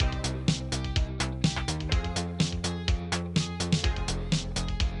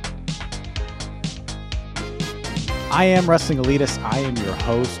I am Wrestling Elitist. I am your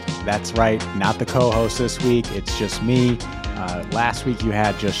host. That's right, not the co-host this week. It's just me. Last week you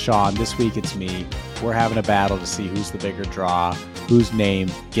had just Sean. This week it's me. We're having a battle to see who's the bigger draw, whose name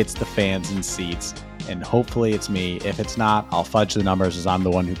gets the fans in seats, and hopefully it's me. If it's not, I'll fudge the numbers as I'm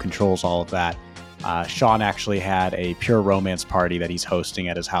the one who controls all of that. Sean actually had a pure romance party that he's hosting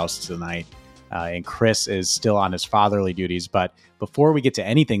at his house tonight, and Chris is still on his fatherly duties. But before we get to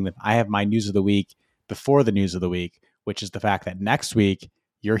anything, I have my news of the week before the news of the week, which is the fact that next week,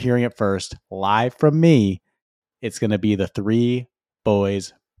 you're hearing it first, live from me, it's going to be the three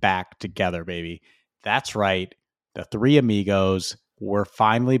boys back together, baby. That's right. The three amigos, we're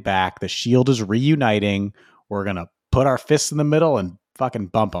finally back. The Shield is reuniting. We're going to put our fists in the middle and fucking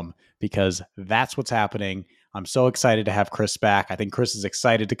bump them because that's what's happening. I'm so excited to have Chris back. I think Chris is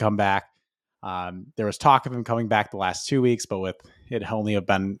excited to come back. There was talk of him coming back the last 2 weeks, but with it only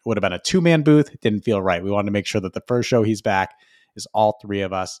would have been a two-man booth. It didn't feel right. We wanted to make sure that the first show he's back is all three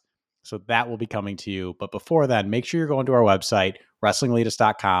of us. So that will be coming to you. But before then, make sure you're going to our website,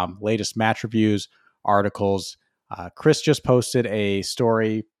 WrestlingElitist.com, latest match reviews, articles. Chris just posted a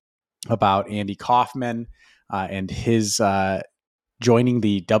story about Andy Kaufman and his joining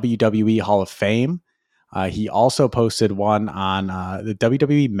the WWE Hall of Fame. He also posted one on the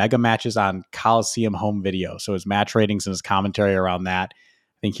WWE Mega Matches on Coliseum home video. So his match ratings and his commentary around that.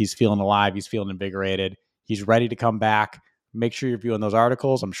 I think he's feeling alive. He's feeling invigorated. He's ready to come back. Make sure you're viewing those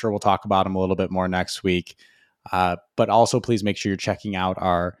articles. I'm sure we'll talk about him a little bit more next week. But also, please make sure you're checking out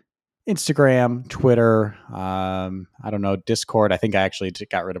our Instagram, Twitter, Discord. I think I actually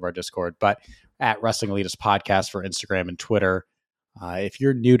got rid of our Discord, but at Wrestling Elitist Podcast for Instagram and Twitter. If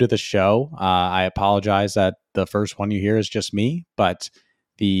you're new to the show, I apologize that the first one you hear is just me, but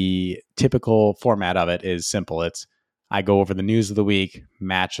the typical format of it is simple. It's I go over the news of the week,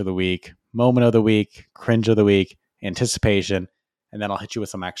 match of the week, moment of the week, cringe of the week, anticipation, and then I'll hit you with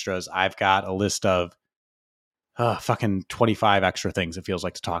some extras. I've got a list of fucking 25 extra things it feels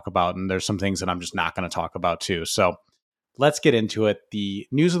like to talk about, and there's some things that I'm just not going to talk about too. So let's get into it. The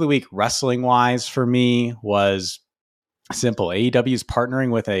news of the week, wrestling-wise, for me was simple. AEW is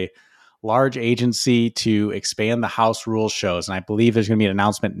partnering with a large agency to expand the House Rules shows. And I believe there's going to be an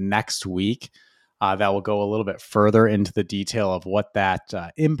announcement next week that will go a little bit further into the detail of what that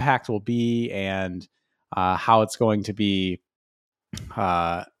impact will be and how it's going to be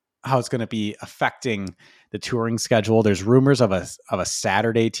affecting the touring schedule. There's rumors of a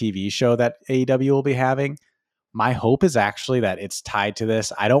Saturday TV show that AEW will be having. My hope is actually that it's tied to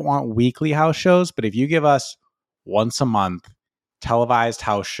this. I don't want weekly house shows, but if you give us once a month televised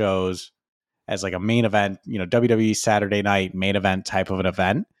house shows as like a main event, WWE Saturday night main event type of an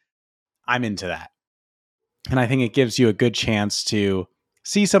event, I'm into that. And I think it gives you a good chance to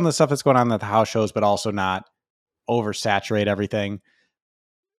see some of the stuff that's going on at the house shows, but also not oversaturate everything.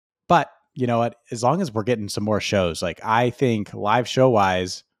 But you know what? As long as we're getting some more shows, like I think live show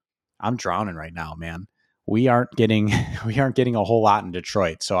wise, I'm drowning right now, man. We aren't getting a whole lot in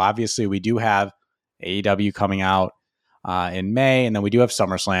Detroit. So obviously we do have AEW coming out in May, and then we do have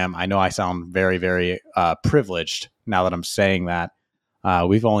SummerSlam. I know I sound very, very privileged now that I'm saying that.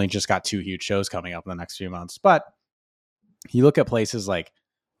 We've only just got two huge shows coming up in the next few months. But you look at places like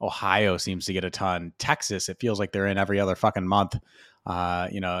Ohio seems to get a ton. Texas, it feels like they're in every other fucking month.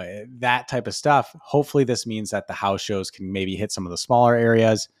 That type of stuff. Hopefully this means that the house shows can maybe hit some of the smaller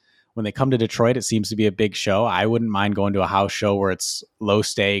areas. When they come to Detroit, it seems to be a big show. I wouldn't mind going to a house show where it's low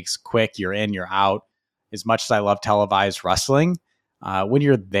stakes, quick, you're in, you're out. As much as I love televised wrestling, when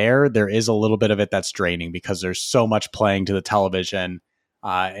you're there is a little bit of it that's draining because there's so much playing to the television.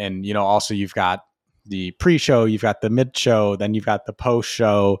 And also you've got the pre-show, you've got the mid-show, then you've got the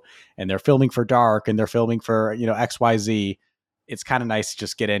post-show, and they're filming for Dark and they're filming for, XYZ. It's kind of nice to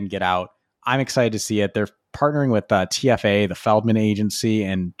just get in, get out. I'm excited to see it. They're partnering with TFA, the Feldman Agency,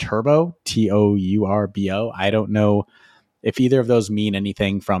 and Turbo, Tourbo. I don't know if either of those mean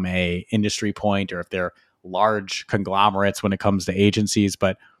anything from a industry point or if they're large conglomerates when it comes to agencies,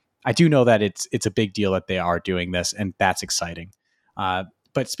 but I do know that it's a big deal that they are doing this, and that's exciting. But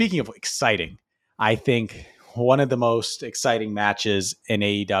speaking of exciting, I think one of the most exciting matches in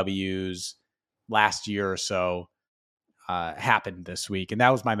AEW's last year or so happened this week, and that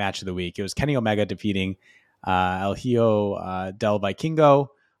was my match of the week. It was Kenny Omega defeating El Hijo del Vikingo,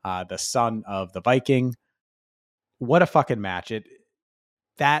 the son of the Viking. What a fucking match.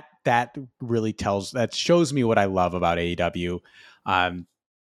 That really shows me what I love about AEW.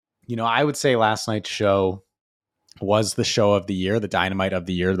 I would say last night's show was the show of the year, the Dynamite of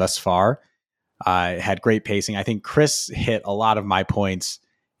the year thus far. It had great pacing. I think Chris hit a lot of my points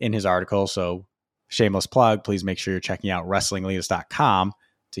in his article, so shameless plug, please make sure you're checking out WrestlingElitist.com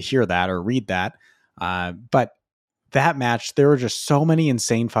to hear that or read that. But that match, there were just so many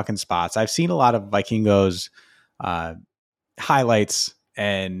insane fucking spots. I've seen a lot of Vikingos highlights,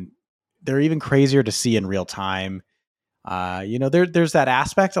 and they're even crazier to see in real time. There's that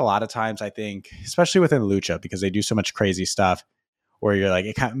aspect a lot of times, I think, especially within Lucha, because they do so much crazy stuff where you're like,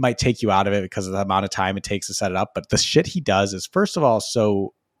 it kind of might take you out of it because of the amount of time it takes to set it up. But the shit he does is, first of all,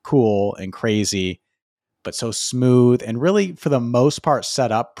 so cool and crazy, but so smooth and really, for the most part,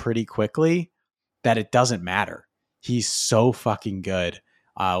 set up pretty quickly that it doesn't matter. He's so fucking good.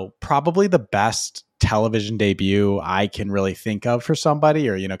 Probably the best television debut I can really think of for somebody,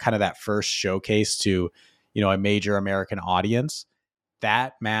 or, kind of that first showcase to, a major American audience.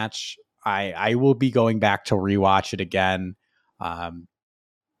 That match, I will be going back to rewatch it again.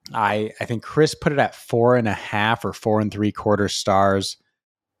 I think Chris put it at 4.5 or 4.75 stars.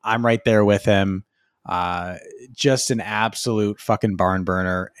 I'm right there with him. Just an absolute fucking barn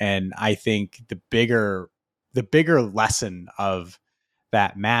burner. And I think the bigger lesson of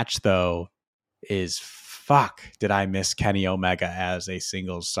that match, though, is fuck, did I miss Kenny Omega as a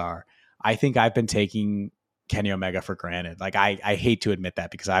single star? I think I've been taking Kenny Omega for granted. Like, I hate to admit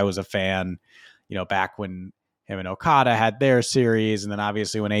that, because I was a fan, back when him and Okada had their series, and then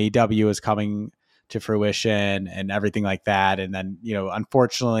obviously when AEW was coming to fruition and everything like that. And then,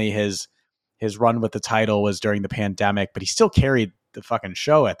 unfortunately his run with the title was during the pandemic, but he still carried the fucking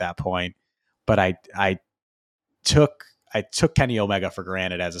show at that point. But I took Kenny Omega for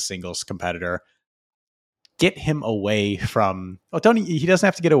granted as a singles competitor. Get him away from, he doesn't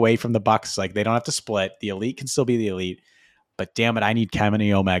have to get away from the Bucks. Like, they don't have to split. The Elite can still be the Elite, but damn it, I need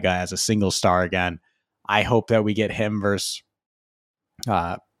Kenny Omega as a single star again. I hope that we get him versus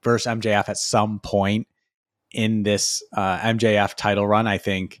MJF at some point in this MJF title run. I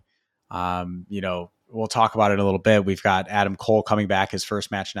think, we'll talk about it in a little bit. We've got Adam Cole coming back, his first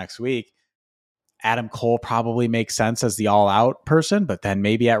match next week. Adam Cole probably makes sense as the all-out person, but then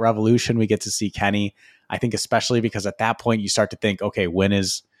maybe at Revolution we get to see Kenny. I think especially because at that point you start to think, okay, when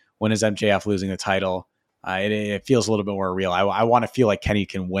is MJF losing the title? It feels a little bit more real. I want to feel like Kenny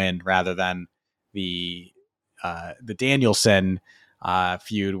can win rather than the Danielson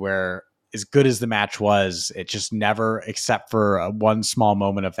feud, where, as good as the match was, it just never, except for one small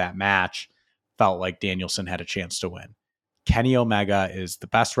moment of that match, felt like Danielson had a chance to win. Kenny Omega is the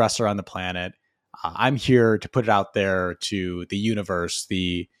best wrestler on the planet. I'm here to put it out there to the universe,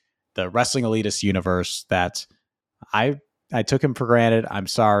 the Wrestling Elitist universe, that I took him for granted. I'm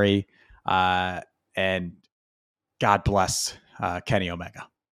sorry. And God bless Kenny Omega.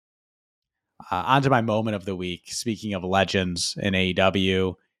 On to my moment of the week. Speaking of legends in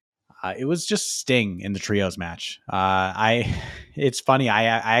AEW, it was just Sting in the trios match. It's funny. I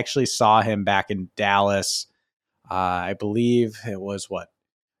actually saw him back in Dallas. I believe it was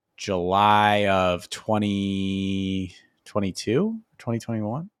July of 2022,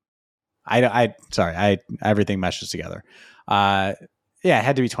 2021. Sorry, everything meshes together. It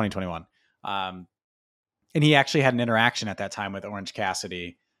had to be 2021. And he actually had an interaction at that time with Orange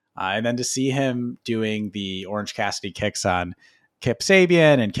Cassidy. And then to see him doing the Orange Cassidy kicks on Kip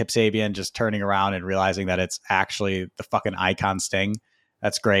Sabian, and Kip Sabian just turning around and realizing that it's actually the fucking icon Sting.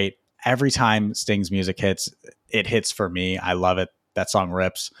 That's great. Every time Sting's music hits, it hits for me. I love it. That song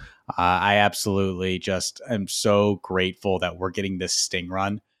rips. I absolutely just am so grateful that we're getting this Sting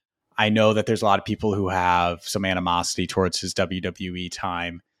run. I know that there's a lot of people who have some animosity towards his WWE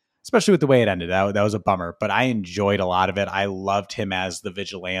time, especially with the way it ended. That was a bummer, but I enjoyed a lot of it. I loved him as the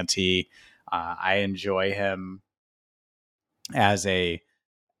vigilante. I enjoy him as a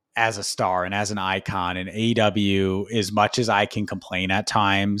star and as an icon. And AEW, as much as I can complain at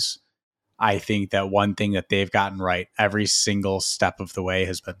times, I think that one thing that they've gotten right every single step of the way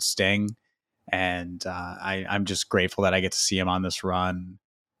has been Sting. And I'm just grateful that I get to see him on this run.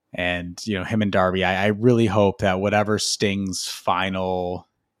 And, him and Darby, I really hope that whatever Sting's final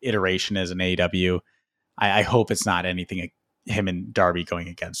iteration is in AEW, I hope it's not anything him and Darby going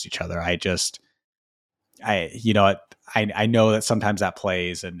against each other. I know that sometimes that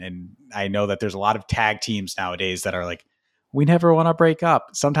plays, and I know that there's a lot of tag teams nowadays that are like, we never want to break up.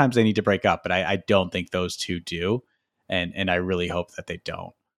 Sometimes they need to break up, but I don't think those two do. And I really hope that they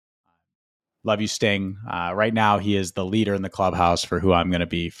don't. Love you, Sting. Right now, he is the leader in the clubhouse for who I'm going to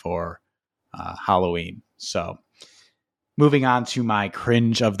be for Halloween. So moving on to my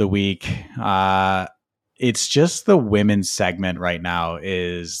cringe of the week. It's just the women's segment right now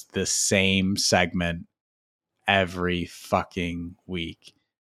is the same segment every fucking week.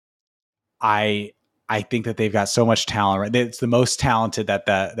 I I think that they've got so much talent. Right? It's the most talented that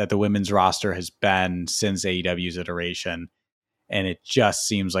the women's roster has been since AEW's iteration. And it just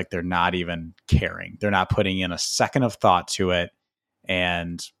seems like they're not even caring. They're not putting in a second of thought to it.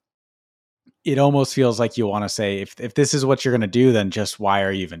 And it almost feels like you want to say, if this is what you're going to do, then just why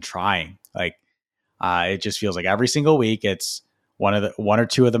are you even trying? Like, it just feels like every single week it's one or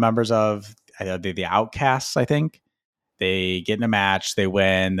two of the members of the Outcasts, I think. They get in a match, they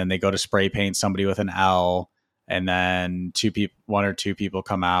win, then they go to spray paint somebody with an L, and then one or two people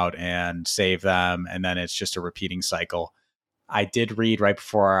come out and save them, and then it's just a repeating cycle. I did read right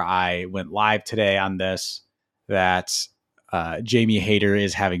before I went live today on this that Jamie Hayter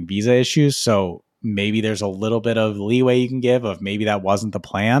is having visa issues, so maybe there's a little bit of leeway you can give of maybe that wasn't the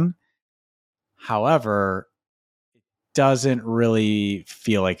plan. However, it doesn't really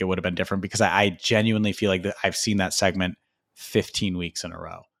feel like it would have been different because I genuinely feel like that I've seen that segment 15 weeks in a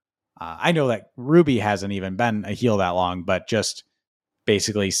row. I know that Ruby hasn't even been a heel that long, but just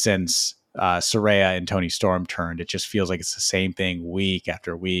basically since Saraya and Toni Storm turned, it just feels like it's the same thing week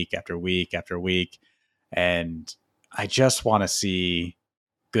after week after week after week. And I just want to see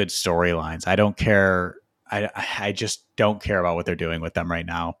good storylines. I don't care. I just don't care about what they're doing with them right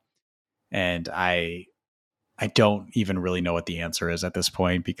now. And I don't even really know what the answer is at this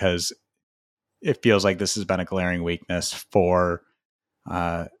point because it feels like this has been a glaring weakness for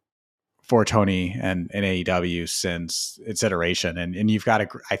Tony and AEW since its iteration. And you've got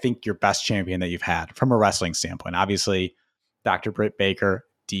I think your best champion that you've had from a wrestling standpoint. Obviously, Dr. Britt Baker,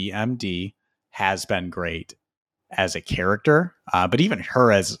 DMD, has been great as a character, but even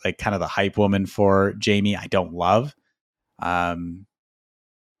her as like kind of the hype woman for Jamie, I don't love.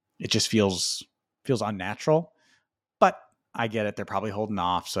 It just feels unnatural, but I get it. They're probably holding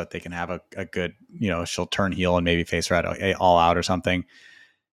off so that they can have a good, she'll turn heel and maybe face her at All Out or something.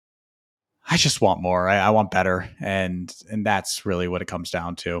 I just want more. I want better, and that's really what it comes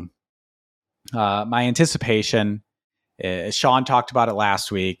down to. My anticipation, Sean talked about it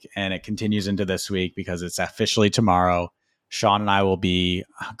last week, and it continues into this week because it's officially tomorrow. Sean and I will be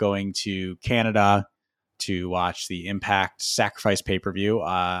going to Canada to watch the Impact Sacrifice pay-per-view.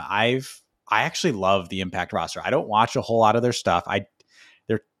 I actually love the Impact roster. I don't watch a whole lot of their stuff.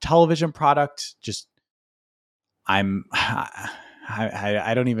 Their television product just I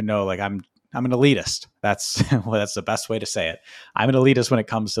don't even know. Like I'm an elitist. That's the best way to say it. I'm an elitist when it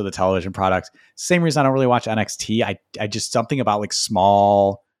comes to the television product. Same reason I don't really watch NXT. I just something about like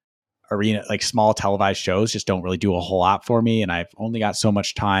small arena, like small televised shows just don't really do a whole lot for me. And I've only got so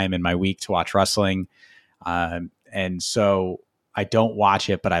much time in my week to watch wrestling. And so I don't watch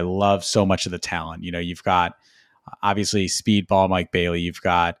it, but I love so much of the talent. You've got obviously Speedball Mike Bailey. You've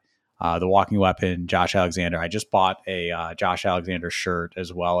got the Walking Weapon, Josh Alexander. I just bought a Josh Alexander shirt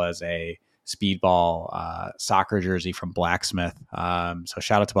as well as a Speedball soccer jersey from Blacksmith. So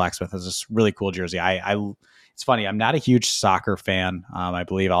shout out to Blacksmith. It's this really cool jersey. It's funny. I'm not a huge soccer fan. I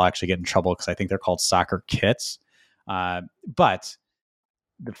believe I'll actually get in trouble because I think they're called soccer kits. But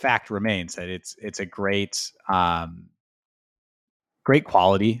the fact remains that it's a great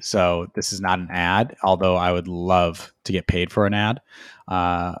quality. So this is not an ad, although I would love to get paid for an ad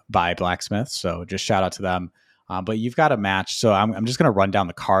by Blacksmith. So just shout out to them. But you've got a match. So I'm just going to run down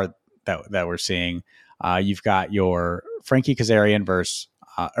the card that we're seeing. You've got your Frankie Kazarian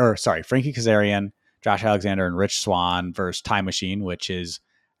Frankie Kazarian, Josh Alexander, and Rich Swann versus Time Machine, which is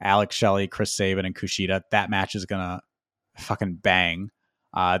Alex Shelley, Chris Sabin, and Kushida. That match is going to fucking bang.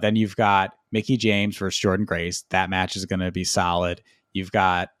 Then you've got Mickie James versus Jordynne Grace. That match is going to be solid. You've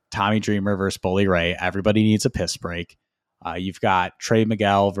got Tommy Dreamer versus Bully Ray. Everybody needs a piss break. You've got Trey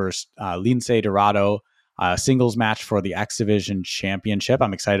Miguel versus Lince Dorado, singles match for the X Division Championship.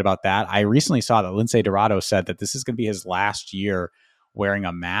 I'm excited about that. I recently saw that Lince Dorado said that this is going to be his last year wearing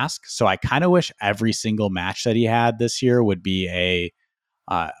a mask. So I kind of wish every single match that he had this year would be a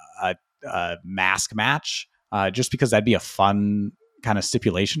mask match, just because that'd be a fun kind of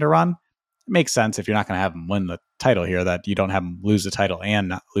stipulation to run. It makes sense if you're not going to have him win the title here, that you don't have him lose the title and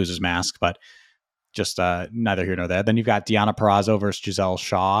not lose his mask, but just neither here nor there. Then you've got Deonna Purrazzo versus Giselle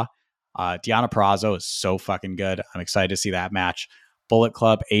Shaw. Deonna Purrazzo is so fucking good. I'm excited to see that match. Bullet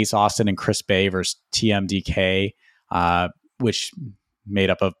Club, Ace Austin and Chris Bay versus TMDK, which made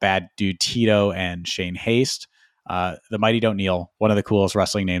up of Bad Dude Tito and Shane Haste. The Mighty Don't Kneel, one of the coolest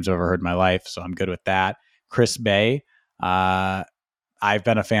wrestling names I've ever heard in my life, so I'm good with that. Chris Bay, I've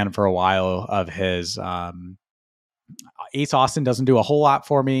been a fan for a while of his. Ace Austin doesn't do a whole lot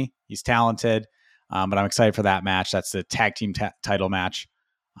for me. He's talented, but I'm excited for that match. That's the tag team title match.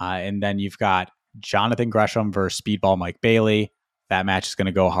 And then you've got Jonathan Gresham versus Speedball Mike Bailey. That match is going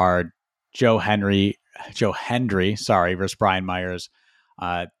to go hard. Joe Hendry Joe Hendry, sorry, versus Brian Myers.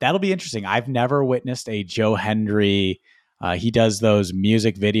 That'll be interesting. I've never witnessed a Joe Hendry. He does those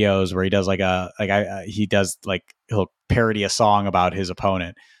music videos where he does he'll parody a song about his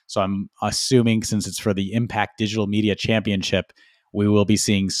opponent. So I'm assuming since it's for the Impact Digital Media Championship, we will be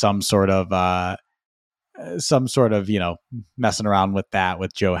seeing some sort of messing around with that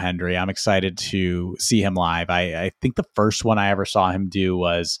with Joe Hendry. I'm excited to see him live. I think the first one I ever saw him do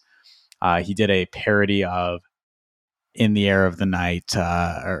was he did a parody of "In the Air of the Night"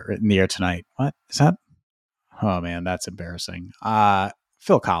 or "In the Air Tonight." What is that? Oh man, that's embarrassing.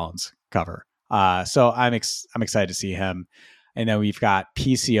 Phil Collins cover. So I'm excited to see him. And then we've got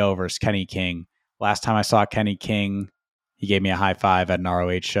PCO versus Kenny King. Last time I saw Kenny King, he gave me a high five at an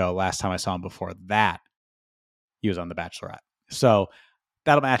ROH show. Last time I saw him before that, he was on The Bachelorette. So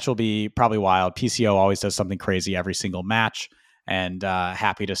that match will be probably wild. PCO always does something crazy every single match. And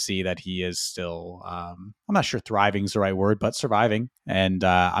happy to see that he is still, I'm not sure thriving is the right word, but surviving. And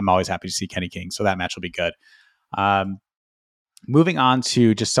I'm always happy to see Kenny King. So that match will be good. Moving on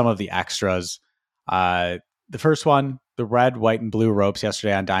to just some of the extras. The first one, the red, white, and blue ropes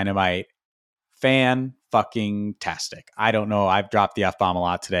yesterday on Dynamite. Fan fucking tastic. I don't know. I've dropped the F-bomb a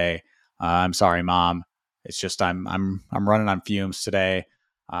lot today. I'm sorry, Mom. It's just I'm running on fumes today.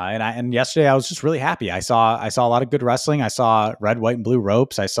 And yesterday I was just really happy. I saw a lot of good wrestling. I saw red, white, and blue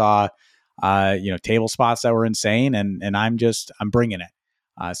ropes. I saw table spots that were insane, and I'm bringing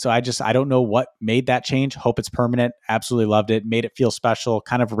it. So I don't know what made that change. Hope it's permanent. Absolutely loved it. Made it feel special.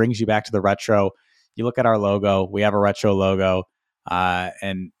 Kind of brings you back to the retro. You look at our logo. We have a retro logo,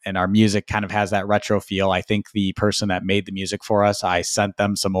 and our music kind of has that retro feel. I think the person that made the music for us, I sent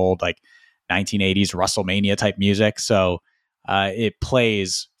them some old 1980s WrestleMania type music. So it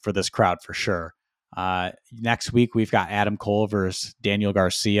plays for this crowd for sure. Next week we've got Adam Cole versus Daniel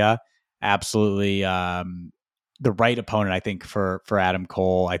Garcia. Absolutely the right opponent, I think, for Adam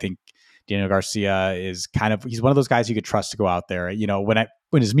Cole. I think Daniel Garcia is he's one of those guys you could trust to go out there.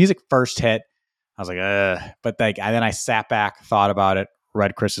 When his music first hit, I was like, ugh. But and then I sat back, thought about it,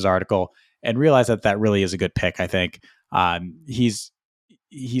 read Chris's article, and realized that really is a good pick. I think he's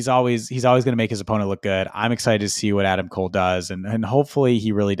always going to make his opponent look good. I'm excited to see what Adam Cole does, and hopefully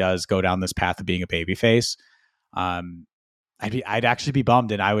he really does go down this path of being a babyface. I'd actually be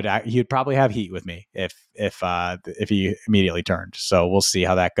bummed, and he would probably have heat with me if he immediately turned. So we'll see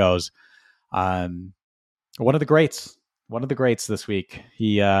how that goes. One of the greats this week.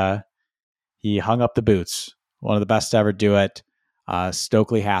 He hung up the boots. One of the best to ever do it.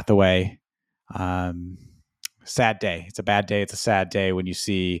 Stokely Hathaway. Sad day. It's a bad day. It's a sad day when you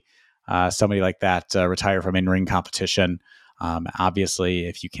see somebody like that retire from in-ring competition. Obviously,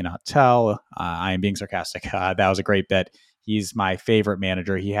 if you cannot tell, I am being sarcastic. That was a great bit. He's my favorite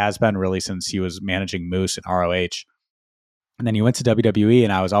manager. He has been really since he was managing Moose in ROH. And then he went to WWE,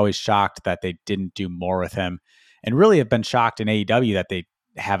 and I was always shocked that they didn't do more with him. And really have been shocked in AEW that they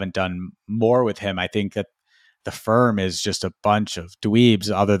haven't done more with him. I think that the firm is just a bunch of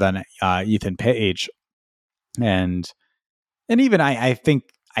dweebs other than Ethan Page. And even I think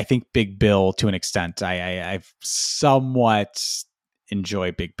Big Bill to an extent. I've somewhat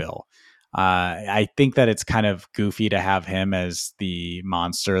enjoy Big Bill. I think that it's kind of goofy to have him as the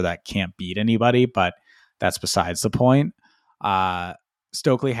monster that can't beat anybody, but that's besides the point.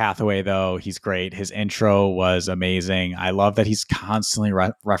 Stokely Hathaway, though, he's great. His intro was amazing. I love that he's constantly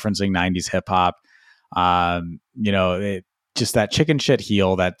referencing 90s hip hop. Just that chicken shit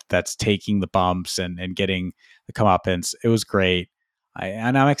heel that's taking the bumps and getting the comeuppance. It was great.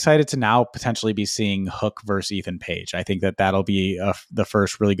 And I'm excited to now potentially be seeing Hook versus Ethan Page. I think that'll be the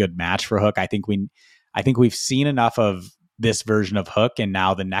first really good match for Hook. I think we've seen enough of this version of Hook, and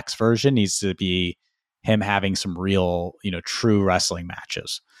now the next version needs to be him having some real, true wrestling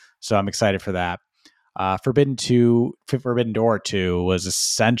matches. So I'm excited for that. Forbidden Door 2 was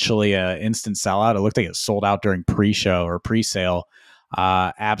essentially an instant sellout. It looked like it sold out during pre-show or pre-sale.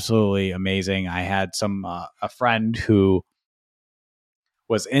 Absolutely amazing. I had a friend who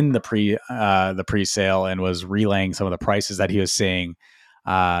was in the pre-sale and was relaying some of the prices that he was seeing.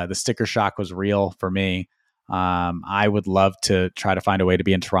 The sticker shock was real for me. I would love to try to find a way to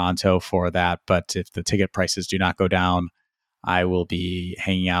be in Toronto for that, but if the ticket prices do not go down, I will be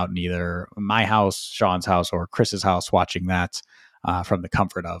hanging out in either my house, Sean's house, or Chris's house watching that from the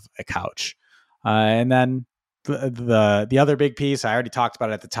comfort of a couch. And then the other big piece, I already talked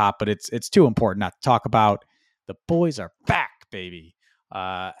about it at the top, but it's too important not to talk about. The boys are back, baby.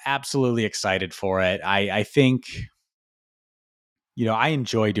 Absolutely excited for it. I think, I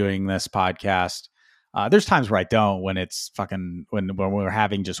enjoy doing this podcast. There's times where I don't, when it's when we're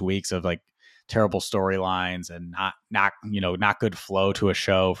having just weeks of terrible storylines and not good flow to a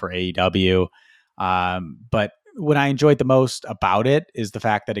show for AEW. But what I enjoyed the most about it is the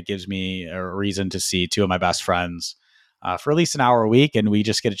fact that it gives me a reason to see two of my best friends for at least an hour a week, and we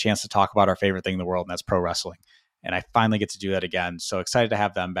just get a chance to talk about our favorite thing in the world, and that's pro wrestling. And I finally get to do that again. So excited to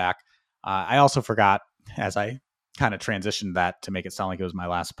have them back. I also forgot, as I kind of transitioned that to make it sound like it was my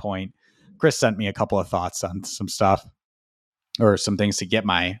last point, Chris sent me a couple of thoughts on some stuff or some things to get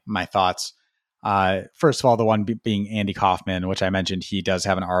my thoughts. First of all, the one being Andy Kaufman, which I mentioned, he does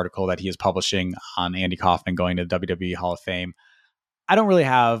have an article that he is publishing on Andy Kaufman going to the WWE Hall of Fame. I don't really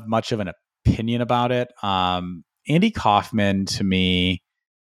have much of an opinion about it. Andy Kaufman, to me,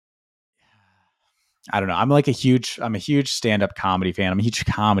 I don't know. I'm a huge stand-up comedy fan. I'm a huge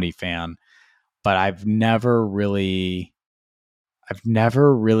comedy fan, but I've never really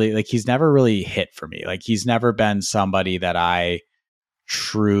like, he's never really hit for me. Like, he's never been somebody that I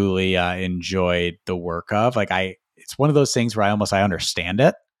truly enjoyed the work of. Like, it's one of those things where I understand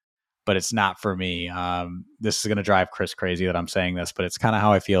it, but it's not for me. This is going to drive Chris crazy that I'm saying this, but it's kind of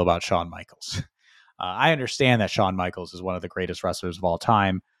how I feel about Shawn Michaels. I understand that Shawn Michaels is one of the greatest wrestlers of all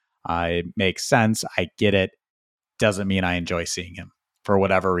time. It makes sense. I get it. Doesn't mean I enjoy seeing him for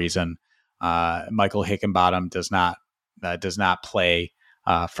whatever reason. Michael Hickenbottom does not play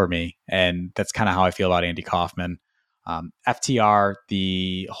for me, and that's kind of how I feel about Andy Kaufman. FTR,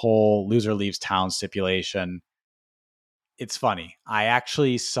 the whole loser leaves town stipulation. It's funny. I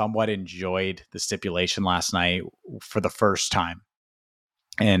actually somewhat enjoyed the stipulation last night for the first time,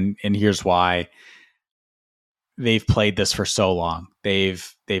 and here's why. They've played this for so long.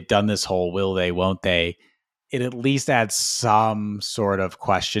 They've done this whole will they, won't they. It at least adds some sort of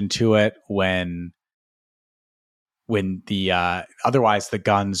question to it when the otherwise the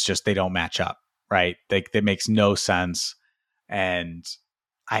guns just, they don't match up, right? That makes no sense. And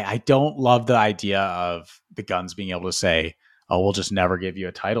I don't love the idea of the guns being able to say, oh, we'll just never give you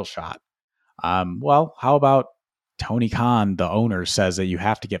a title shot. Well, how about Tony Khan, the owner, says that you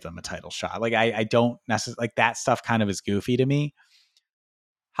have to give them a title shot? Like, I don't necessarily like that stuff. Kind of is goofy to me.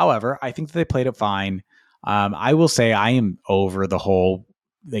 However, I think that they played it fine. I will say I am over the whole,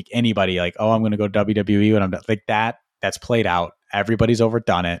 like, anybody like, oh, I'm going to go to WWE when I'm done. Like, that's played out. Everybody's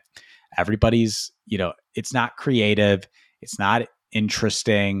overdone it. Everybody's, it's not creative. It's not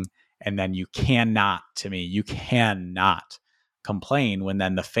interesting. And then you cannot complain when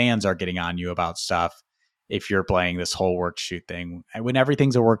then the fans are getting on you about stuff if you're playing this whole work shoot thing. And when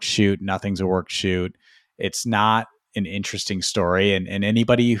everything's a work shoot, nothing's a work shoot. It's not an interesting story. And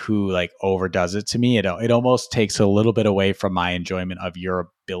anybody who like overdoes it, to me, it almost takes a little bit away from my enjoyment of your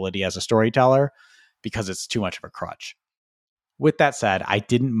ability as a storyteller, because it's too much of a crutch. With that said, I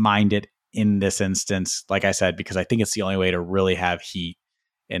didn't mind it in this instance, like I said, because I think it's the only way to really have heat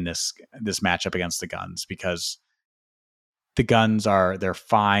in this matchup against the Guns, because the Guns they're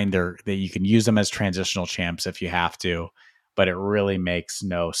fine. You can use them as transitional champs if you have to, but it really makes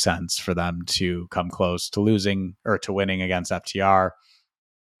no sense for them to come close to losing or to winning against FTR.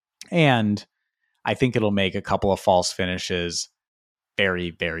 And I think it'll make a couple of false finishes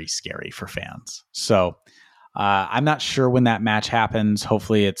very, very scary for fans. So I'm not sure when that match happens.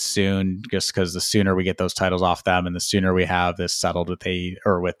 Hopefully it's soon, just because the sooner we get those titles off them and the sooner we have this settled with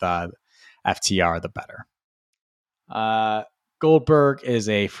FTR, the better. Goldberg is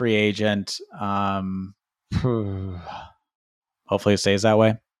a free agent. Hopefully it stays that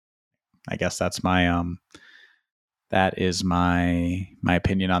way. I guess that's that is my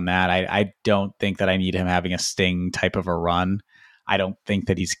opinion on that. I don't think that I need him having a Sting type of a run. I don't think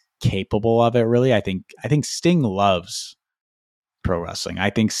that he's capable of it, really. I think Sting loves pro wrestling. I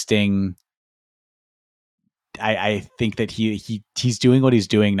think Sting, I think that he's doing what he's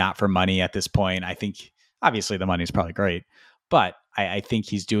doing not for money at this point. I think obviously the money is probably great, but I think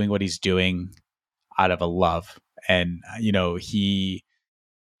he's doing what he's doing out of a love. And he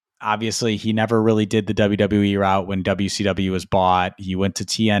never really did the WWE route when WCW was bought. He went to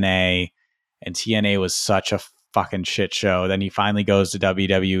TNA, and TNA was such a fucking shit show. Then he finally goes to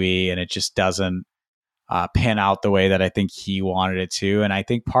WWE, and it just doesn't pan out the way that I think he wanted it to. And I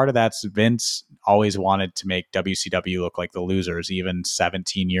think part of that's Vince always wanted to make WCW look like the losers, even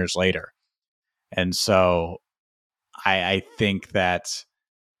 17 years later. And so I think that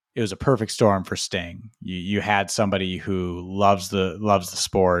it was a perfect storm for Sting. You had somebody who loves the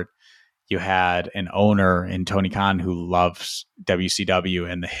sport. You had an owner in Tony Khan who loves WCW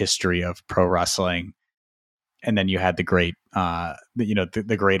and the history of pro wrestling. And then you had the great,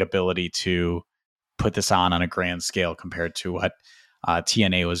 the great ability to put this on a grand scale compared to what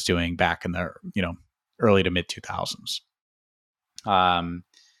TNA was doing back in the, early to mid 2000s.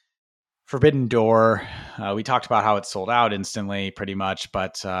 Forbidden Door, we talked about how it sold out instantly pretty much,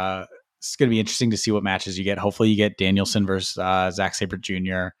 but it's going to be interesting to see what matches you get. Hopefully you get Danielson versus Zack Sabre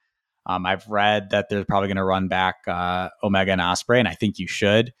Jr. I've read that they're probably going to run back Omega and Ospreay, and I think you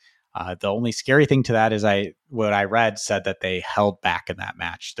should. The only scary thing to that is what I read said that they held back in that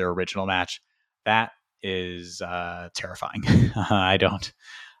match, their original match. That is terrifying. I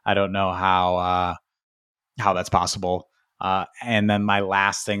don't know how that's possible. And then my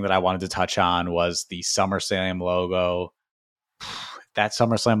last thing that I wanted to touch on was the SummerSlam logo. That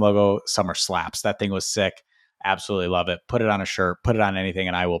SummerSlam logo, Summer Slaps. That thing was sick. Absolutely love it. Put it on a shirt, put it on anything,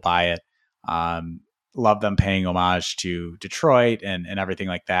 and I will buy it. Love them paying homage to Detroit and everything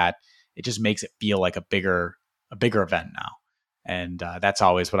like that. It just makes it feel like a bigger event now. And that's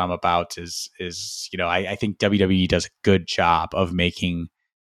always what I'm about is I think WWE does a good job of making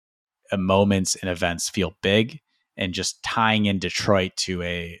moments and events feel big, and just tying in Detroit to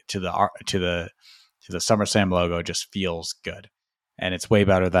the SummerSlam logo just feels good. And it's way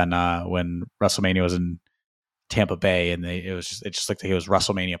better than when WrestleMania was in Tampa Bay and it just looked like it was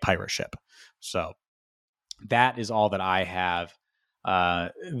WrestleMania pirate ship. So that is all that I have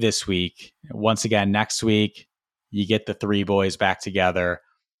this week. Once again, next week you get the three boys back together,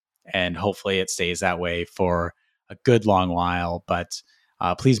 and hopefully it stays that way for a good long while. But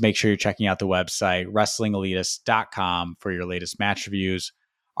please make sure you're checking out the website, WrestlingElitist.com, for your latest match reviews,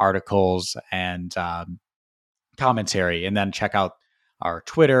 articles, and commentary. And then check out our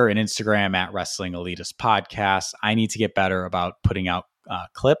Twitter and Instagram at Wrestling Elitist Podcast. I need to get better about putting out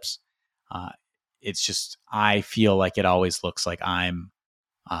clips. It's just, I feel like it always looks like I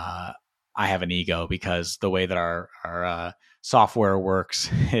have an ego, because the way that our software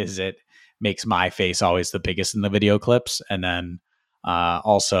works is it makes my face always the biggest in the video clips. And then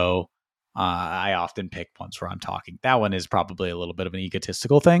also I often pick ones where I'm talking. That one is probably a little bit of an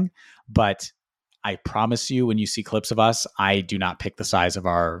egotistical thing, but I promise you, when you see clips of us, I do not pick the size of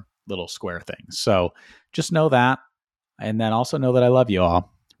our little square things. So just know that. And then also know that I love you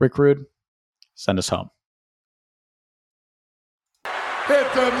all. Rick Rude, send us home.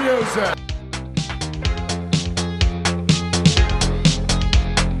 Hit the music.